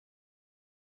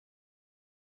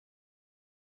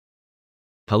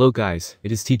Hello guys,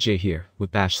 it is TJ here,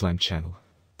 with Bashlam channel.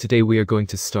 Today we are going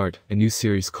to start a new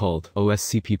series called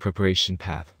OSCP Preparation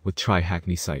Path with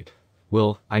TryHackMe site.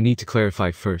 Well, I need to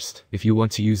clarify first, if you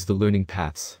want to use the learning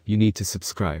paths, you need to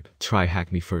subscribe,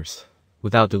 TryHackMe first.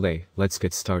 Without delay, let's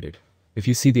get started. If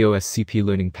you see the OSCP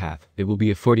learning path, it will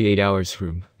be a 48 hours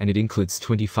room, and it includes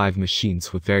 25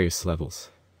 machines with various levels.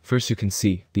 First you can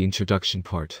see the introduction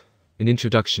part. In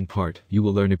introduction part, you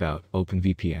will learn about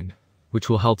OpenVPN, which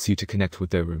will help you to connect with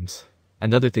their rooms.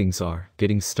 And other things are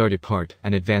getting started part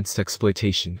and advanced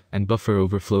exploitation and buffer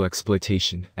overflow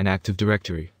exploitation and Active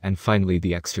Directory and finally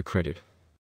the extra credit.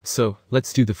 So,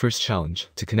 let's do the first challenge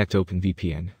to connect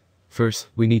OpenVPN. First,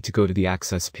 we need to go to the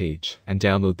access page and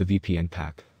download the VPN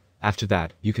pack. After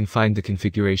that, you can find the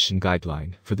configuration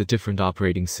guideline for the different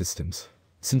operating systems.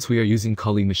 Since we are using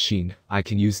Kali machine, I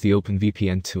can use the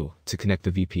OpenVPN tool to connect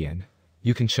the VPN.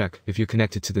 You can check if you're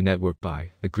connected to the network by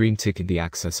a green tick in the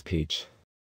access page.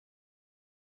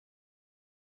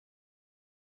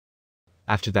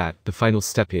 After that, the final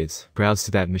step is browse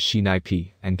to that machine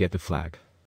IP and get the flag.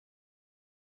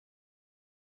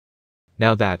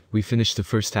 Now that we finished the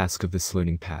first task of this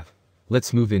learning path,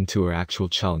 let's move into our actual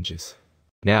challenges.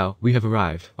 Now, we have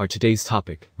arrived at our today's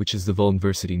topic, which is the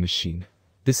Vulnversity machine.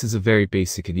 This is a very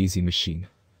basic and easy machine.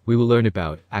 We will learn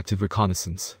about Active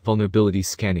Reconnaissance, vulnerability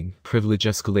scanning, privilege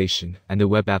escalation, and the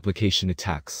web application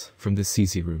attacks from the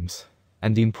CZ rooms.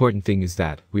 And the important thing is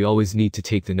that we always need to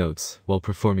take the notes while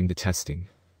performing the testing.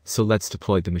 So let's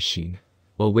deploy the machine.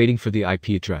 While waiting for the IP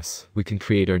address, we can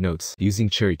create our notes using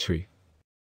cherry tree.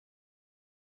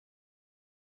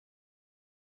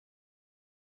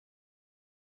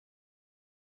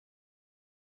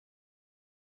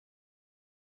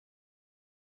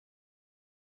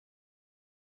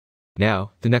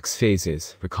 Now, the next phase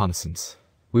is reconnaissance.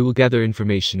 We will gather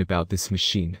information about this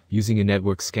machine using a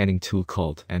network scanning tool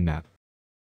called Nmap.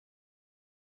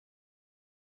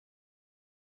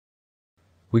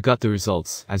 We got the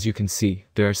results. As you can see,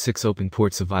 there are 6 open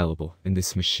ports available in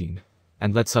this machine.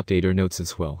 And let's update our notes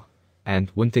as well.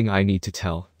 And one thing I need to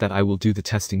tell, that I will do the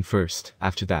testing first,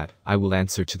 after that, I will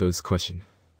answer to those questions.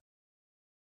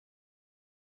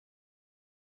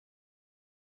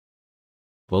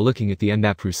 While looking at the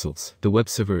Nmap results, the web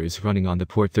server is running on the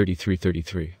port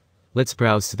 3333. Let's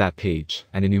browse to that page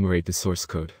and enumerate the source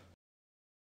code.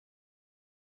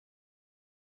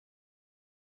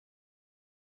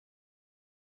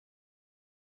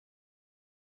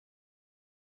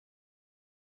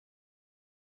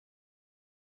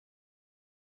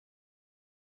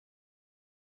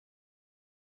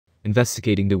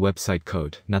 Investigating the website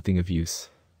code, nothing of use.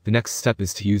 The next step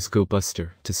is to use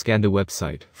Gobuster to scan the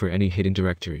website for any hidden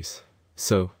directories.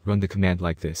 So, run the command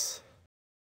like this.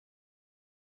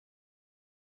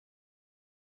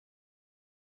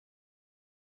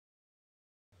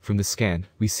 From the scan,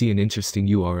 we see an interesting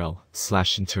URL,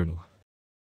 /internal.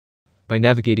 By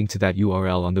navigating to that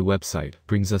URL on the website,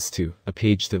 brings us to a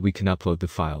page that we can upload the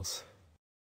files.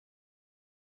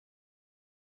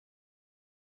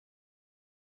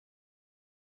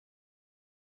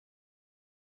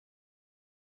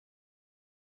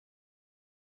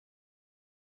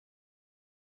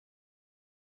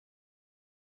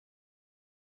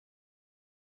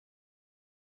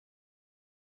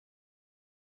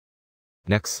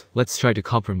 Next, let's try to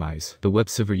compromise the web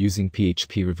server using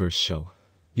PHP reverse shell.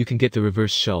 You can get the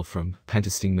reverse shell from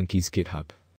Pentesting Monkey's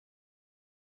GitHub.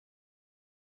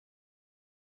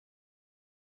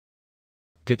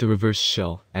 Get the reverse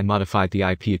shell and modify the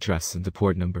IP address and the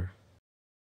port number.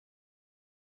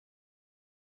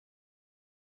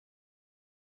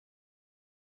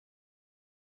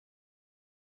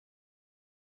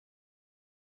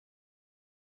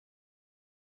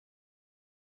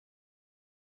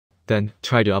 Then,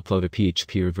 try to upload a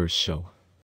PHP reverse shell.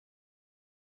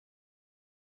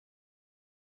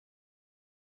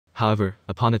 However,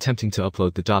 upon attempting to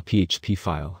upload the .php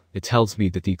file, it tells me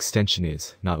that the extension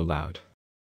is not allowed.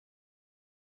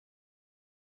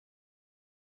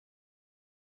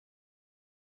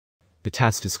 The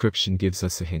task description gives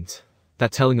us a hint,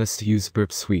 that telling us to use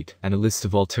Burp Suite and a list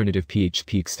of alternative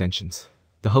PHP extensions.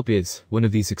 The hope is, one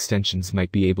of these extensions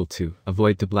might be able to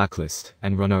avoid the blacklist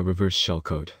and run our reverse shell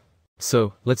code.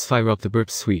 So, let's fire up the Burp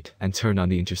Suite and turn on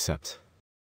the intercept.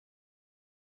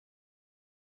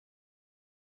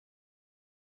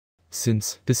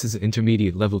 Since this is an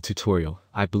intermediate level tutorial,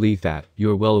 I believe that you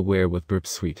are well aware with Burp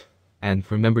Suite. And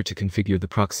remember to configure the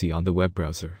proxy on the web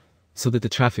browser, so that the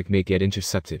traffic may get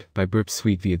intercepted by Burp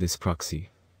Suite via this proxy.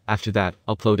 After that,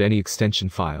 upload any extension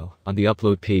file on the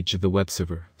upload page of the web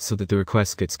server so that the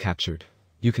request gets captured.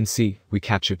 You can see, we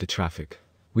captured the traffic.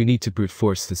 We need to brute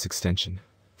force this extension.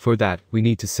 For that, we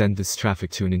need to send this traffic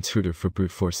to an intruder for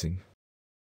brute forcing.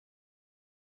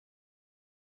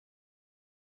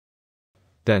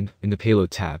 Then, in the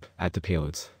payload tab, add the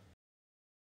payloads.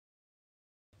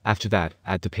 After that,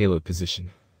 add the payload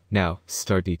position. Now,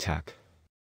 start the attack.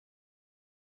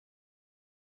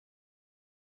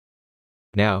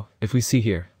 Now, if we see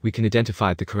here, we can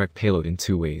identify the correct payload in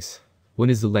two ways. One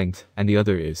is the length, and the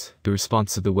other is the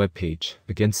response of the web page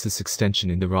against this extension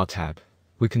in the raw tab.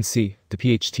 We can see the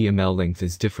phtml length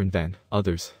is different than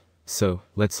others. So,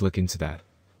 let's look into that.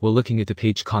 While looking at the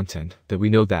page content, that we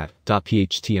know that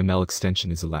 .phtml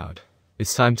extension is allowed.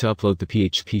 It's time to upload the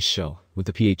PHP shell with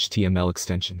the phtml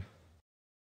extension.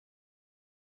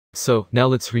 So, now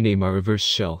let's rename our reverse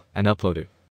shell and upload it.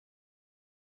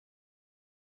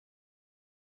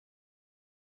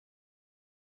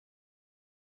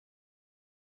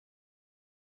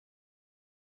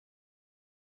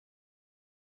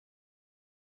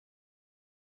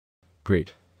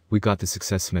 Great. We got the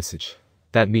success message.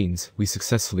 That means we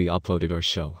successfully uploaded our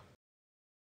shell.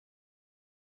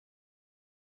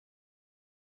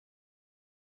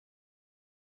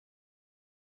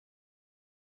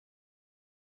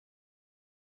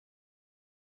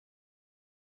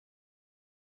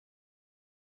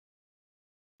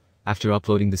 After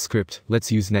uploading the script,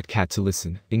 let's use Netcat to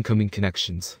listen incoming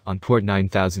connections on port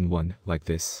 9001 like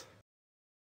this.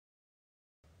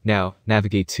 Now,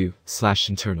 navigate to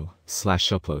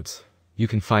 /internal/uploads. You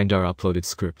can find our uploaded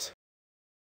script.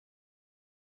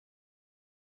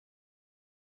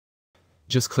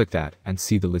 Just click that and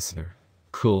see the listener.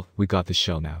 Cool, we got the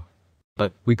shell now.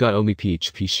 But we got only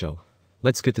PHP shell.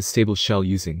 Let's get the stable shell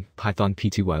using Python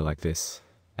pty like this.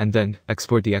 And then,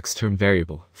 export the xterm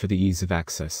variable for the ease of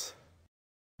access.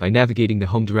 By navigating the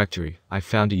home directory, I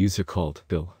found a user called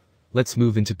Bill. Let's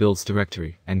move into Bill's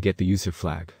directory and get the user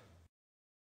flag.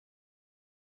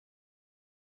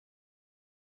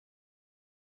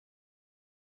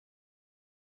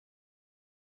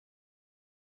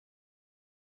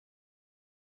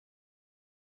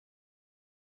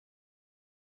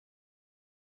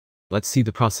 Let's see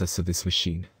the process of this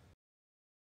machine.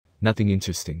 Nothing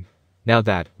interesting. Now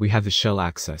that we have the shell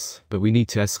access, but we need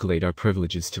to escalate our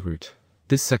privileges to root.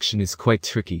 This section is quite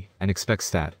tricky and expects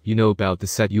that you know about the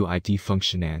SUID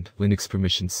function and Linux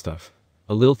permission stuff.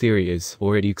 A little theory is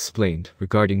already explained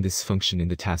regarding this function in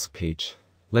the task page.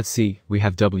 Let's see, we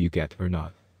have wget or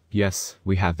not. Yes,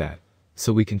 we have that.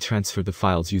 So we can transfer the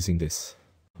files using this.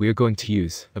 We are going to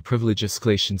use a privilege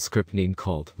escalation script name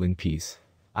called linpes.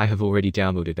 I have already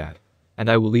downloaded that. And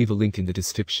I will leave a link in the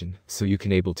description so you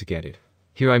can able to get it.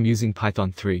 Here I'm using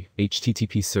Python 3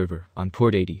 HTTP server on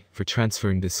port 80 for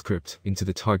transferring this script into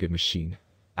the target machine.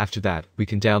 After that, we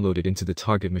can download it into the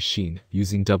target machine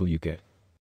using wget.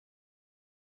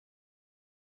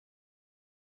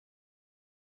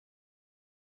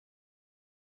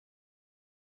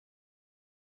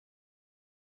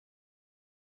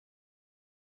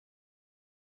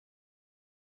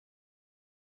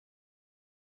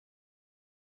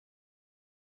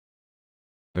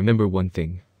 Remember one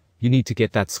thing. You need to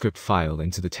get that script file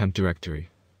into the temp directory.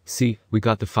 See, we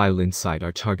got the file inside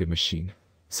our target machine.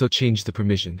 So change the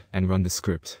permission and run the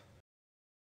script.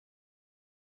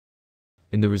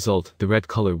 In the result, the red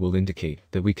color will indicate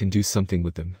that we can do something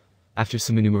with them. After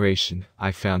some enumeration,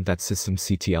 I found that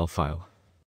systemctl file.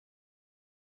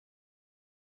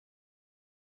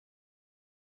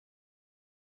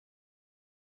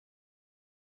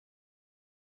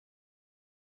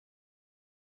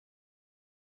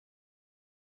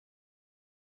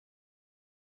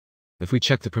 If we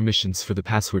check the permissions for the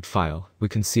password file, we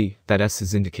can see that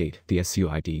S's indicate the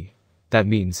SUID. That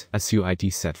means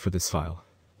SUID set for this file.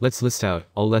 Let's list out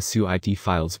all SUID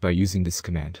files by using this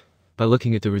command. By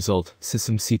looking at the result,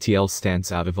 systemctl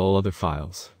stands out of all other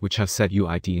files which have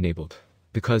SUID enabled.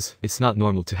 Because it's not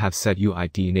normal to have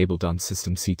SUID enabled on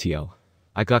systemctl.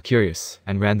 I got curious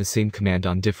and ran the same command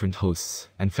on different hosts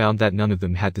and found that none of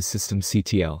them had the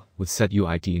systemctl with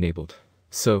SUID enabled.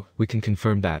 So, we can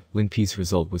confirm that linpes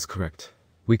result was correct.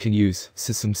 We can use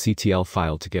systemctl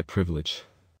file to get privilege.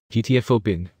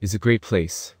 ptfobin is a great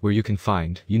place where you can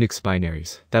find Unix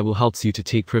binaries that will help you to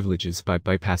take privileges by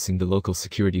bypassing the local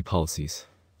security policies.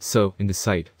 So, in the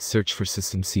site, search for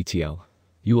systemctl.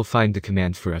 You will find the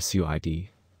command for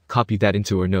SUID. Copy that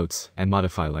into our notes and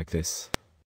modify like this.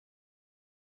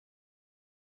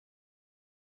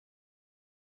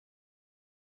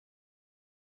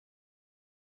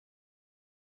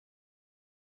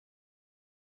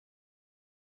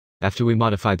 After we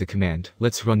modify the command,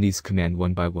 let's run these commands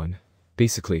one by one.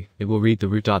 Basically, it will read the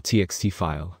root.txt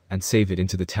file and save it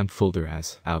into the temp folder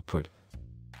as output.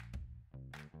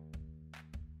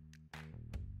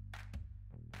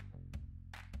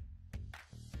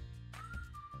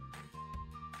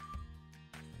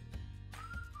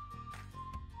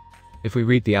 If we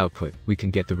read the output, we can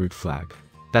get the root flag.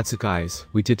 That's it guys,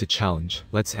 we did the challenge.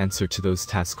 Let's answer to those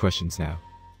task questions now.